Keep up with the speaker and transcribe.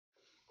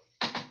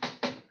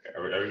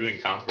Are we doing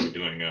comp or are we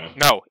doing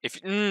No,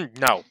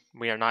 no,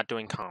 we are not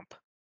doing comp.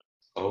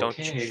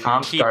 Okay.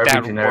 Don't keep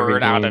that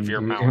word out of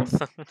your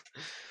mouth.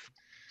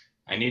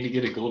 I need to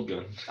get a gold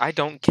gun. I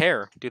don't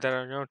care. Do that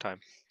on your own time.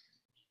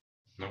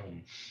 No.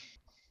 You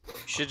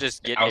should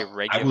just get a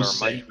regular I will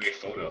send mic. you a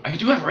photo. I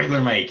do have a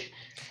regular mic.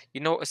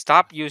 You know,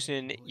 stop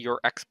using your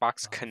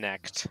Xbox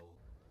Connect.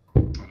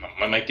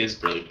 My mic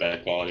is really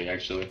bad quality,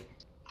 actually.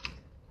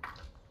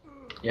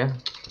 Yeah.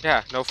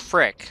 Yeah, no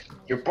frick.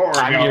 You're bored.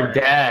 I'm your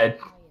dad,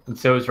 and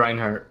so is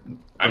Reinhardt.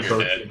 I'm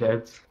your dad. Your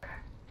dads.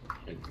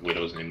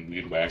 Widow's named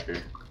Weed Whacker.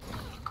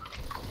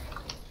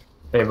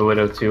 They have a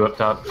widow too up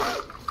top.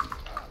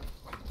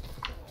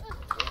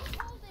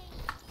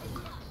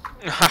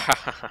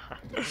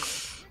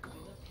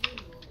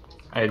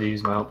 I had to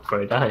use my ult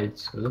before I died,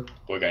 so.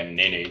 Boy got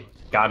Nene.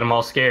 Got him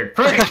all scared.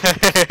 Frick!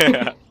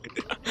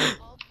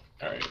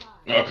 Alright.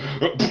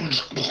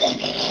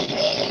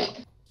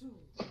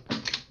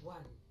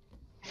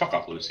 Fuck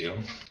off, Lucio.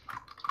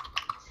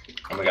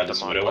 Oh my god,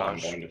 this widow, I'm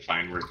going to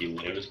find where he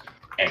lives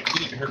and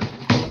eat her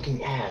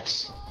fucking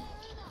ass.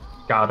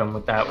 Got him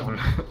with that one.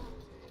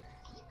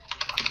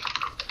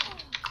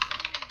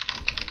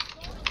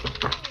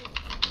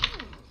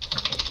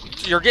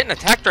 You're getting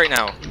attacked right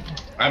now.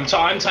 I'm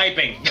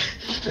typing.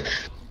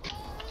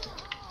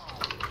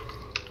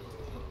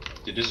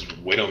 Dude, this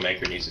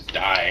Widowmaker needs to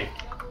die.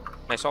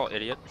 Nice ult,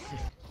 idiot.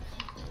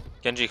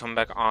 Genji coming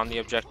back on the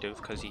objective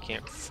because he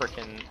can't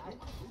frickin'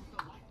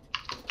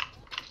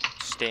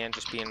 stand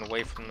just being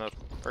away from the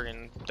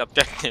friggin'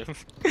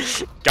 objective.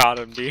 Got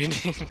him, dude.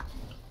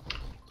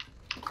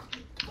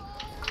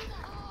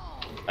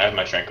 I have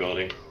my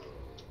tranquility.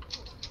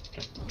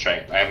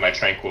 I have my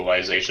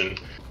tranquilization.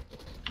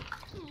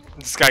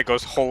 This guy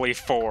goes holy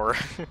 4.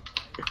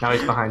 Now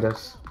he's behind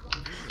us.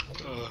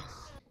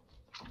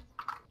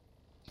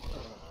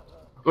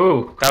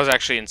 Ooh. That was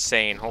actually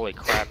insane. Holy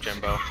crap,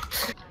 Jimbo.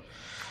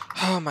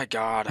 Oh my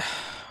god.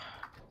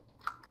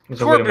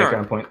 There's a Widowmaker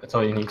on point. That's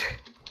all you need.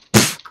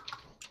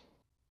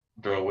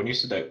 Bro, when you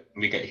said that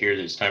we got here,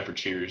 it's time for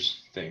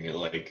cheers thing, it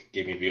like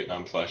gave me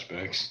Vietnam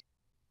flashbacks.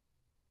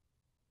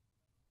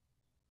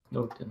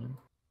 No, it didn't.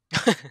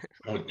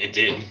 Oh, it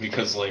did,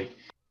 because like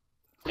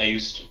I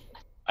used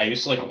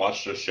to like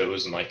watch those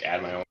shows and like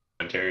add my own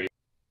commentary.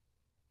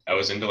 I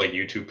was into like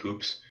YouTube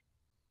poops.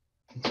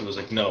 So it was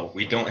like, no,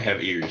 we don't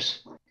have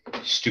ears.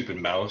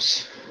 Stupid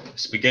mouse.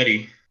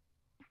 Spaghetti.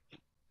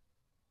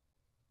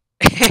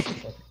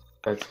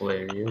 That's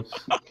hilarious.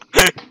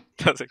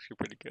 That's actually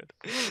pretty good.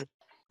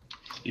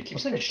 You keep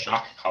saying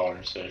shock collar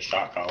instead of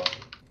shot collar.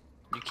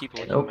 You keep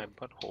looking at my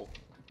butthole.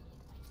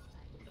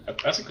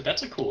 That's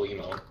a cool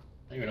emo. I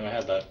didn't even know I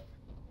had that.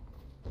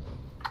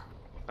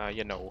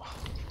 You know.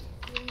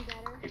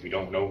 If you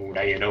don't know,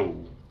 now you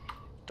know.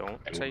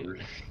 Don't say.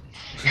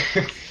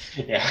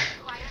 Yeah.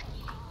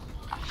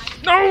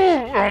 No!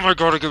 Oh my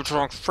god, I gave it to the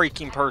wrong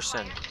freaking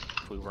person.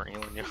 If we weren't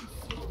healing you.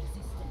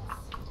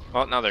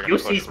 Well, now they're gonna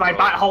push. You see my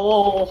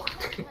butthole!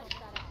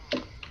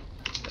 Can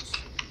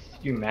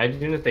you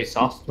imagine if they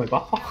sauced my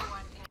butthole?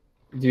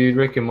 Dude,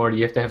 Rick and Morty,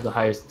 you have to have the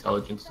highest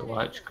intelligence to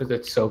watch, because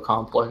it's so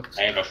complex.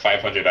 I have a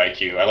 500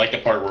 IQ. I like the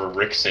part where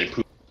Rick said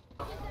poop.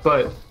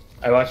 But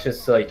I watched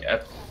this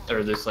this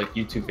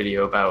YouTube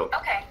video about.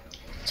 Okay,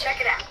 check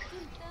it out.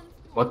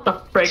 What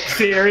the frick,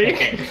 Siri?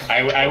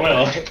 I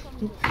will.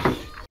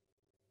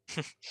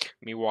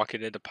 Me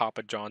walking into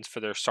Papa John's for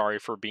their sorry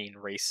for being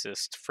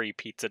racist free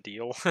pizza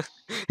deal.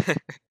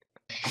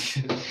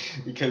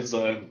 Because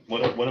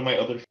one of my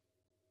other.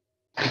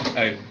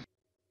 Come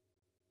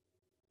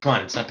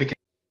on, it's not picking.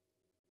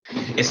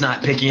 It's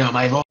not picking out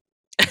my voice.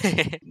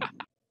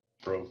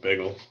 Bro,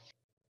 Bagel.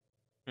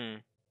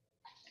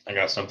 I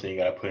got something you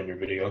gotta put in your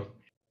video.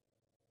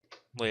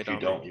 If you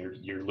don't,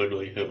 you're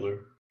literally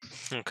Hitler.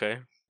 Okay.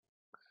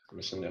 I'm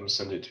gonna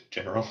send it to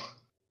General.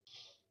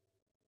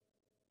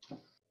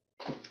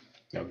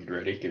 Now get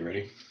ready, get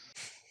ready.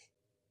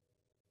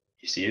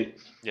 You see it?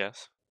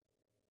 Yes.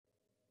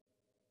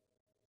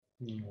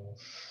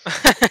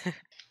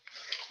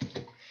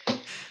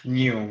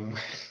 New.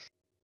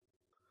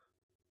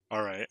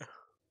 Alright.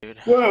 Dude.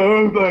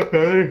 Whoa,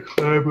 GPS,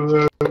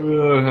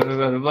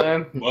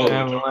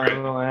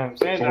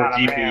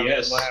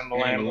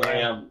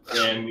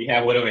 and we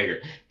have Widowmaker.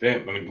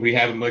 We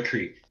have a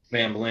McCree.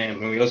 Bam,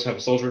 blam. And we also have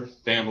a soldier.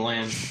 Bam,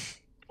 blam.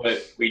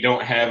 But we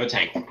don't have a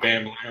tank.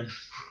 Bam, blam.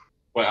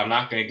 But I'm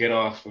not gonna get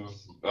off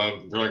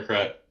of Brother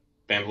Crut.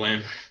 Bam,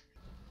 blam.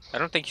 I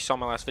don't think you saw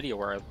my last video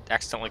where I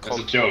accidentally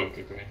called That's a joke.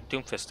 Okay.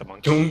 Doomfist a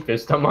monkey.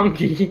 Doomfist a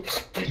monkey.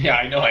 Yeah,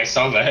 I know. I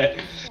saw that.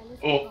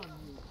 Oh.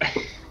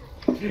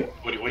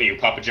 What are you,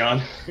 Papa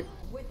John?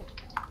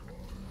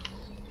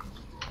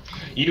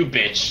 You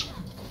bitch.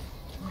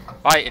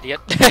 Bye, idiot.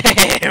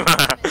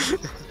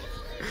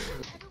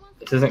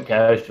 This isn't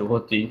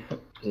casualty.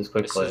 This is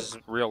quick play. This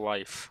is real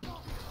life.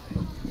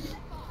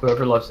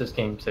 Whoever loves this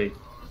game, say,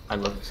 I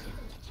love this game.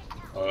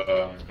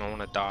 I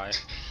want to die.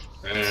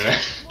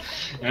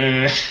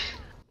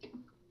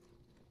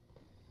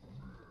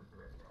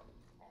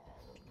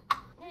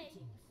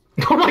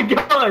 Oh my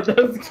god! god, that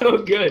was so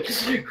good.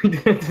 We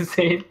did it at the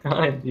same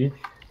time, dude.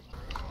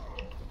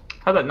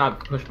 How'd that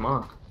not push him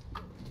off?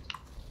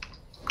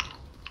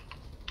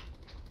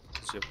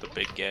 See if the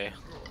big gay.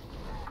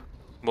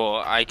 Well,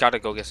 I gotta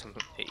go get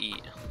something to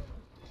eat.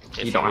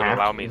 If You don't would have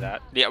allow to. me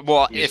that. Yeah,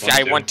 well, if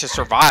I want to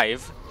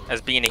survive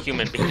as being a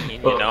human being,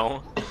 you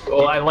know.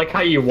 Well, I like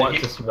how you want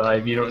to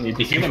survive. You don't need to.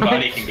 The human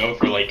body can go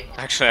for like.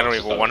 Actually, I don't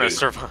even want to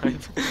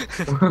survive.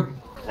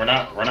 We're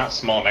not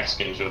small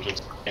Mexican children.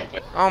 Can't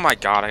play. Oh my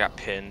god, I got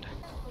pinned.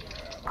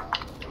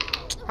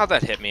 How'd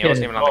that hit me? I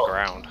wasn't even on the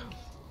ground.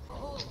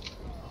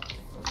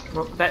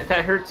 Well,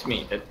 that hurts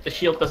me. The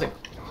shield doesn't.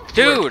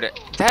 Dude,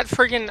 that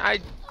friggin'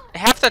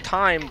 half the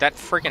time that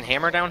friggin'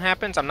 hammer down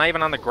happens, I'm not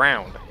even on the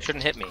ground. It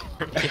shouldn't hit me.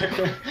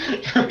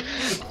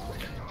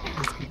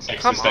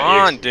 Come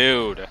on,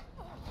 dude.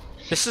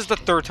 This is the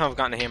third time I've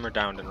gotten a hammer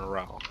down in a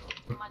row.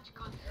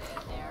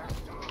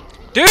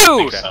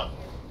 Dude! So.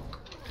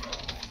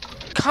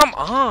 Come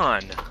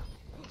on!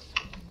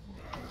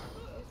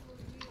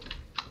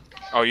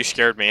 Oh, you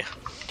scared me.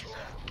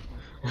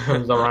 I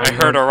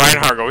heard a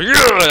Reinhardt go, yeah!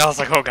 I was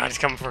like, oh god, he's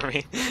coming for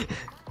me.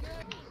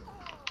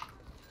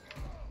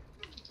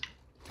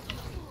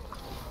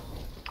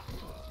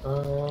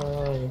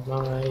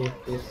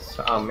 This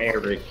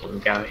American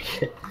guy.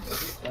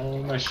 Oh,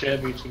 my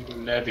Chevy too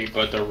heavy,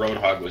 but the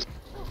Roadhog was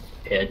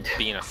Dead.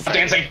 Being a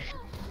dancing.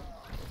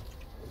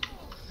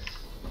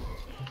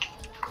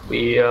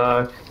 We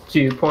are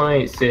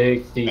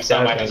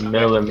 2.67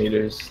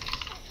 millimeters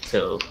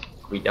till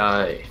we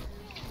die.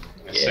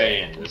 I'm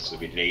saying this will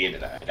be the day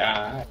that I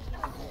die.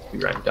 We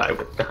run die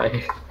with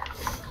die.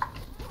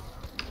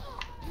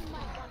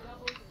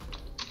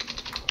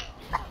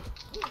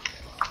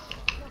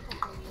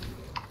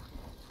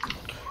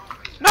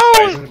 No!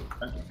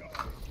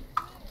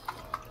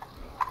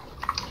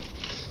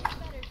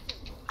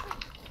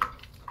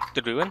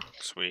 Did we win?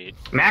 Sweet.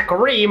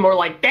 Macquarie, more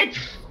like that.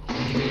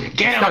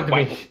 Get out!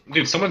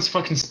 Dude, someone's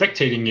fucking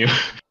spectating you.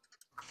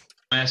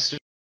 Master.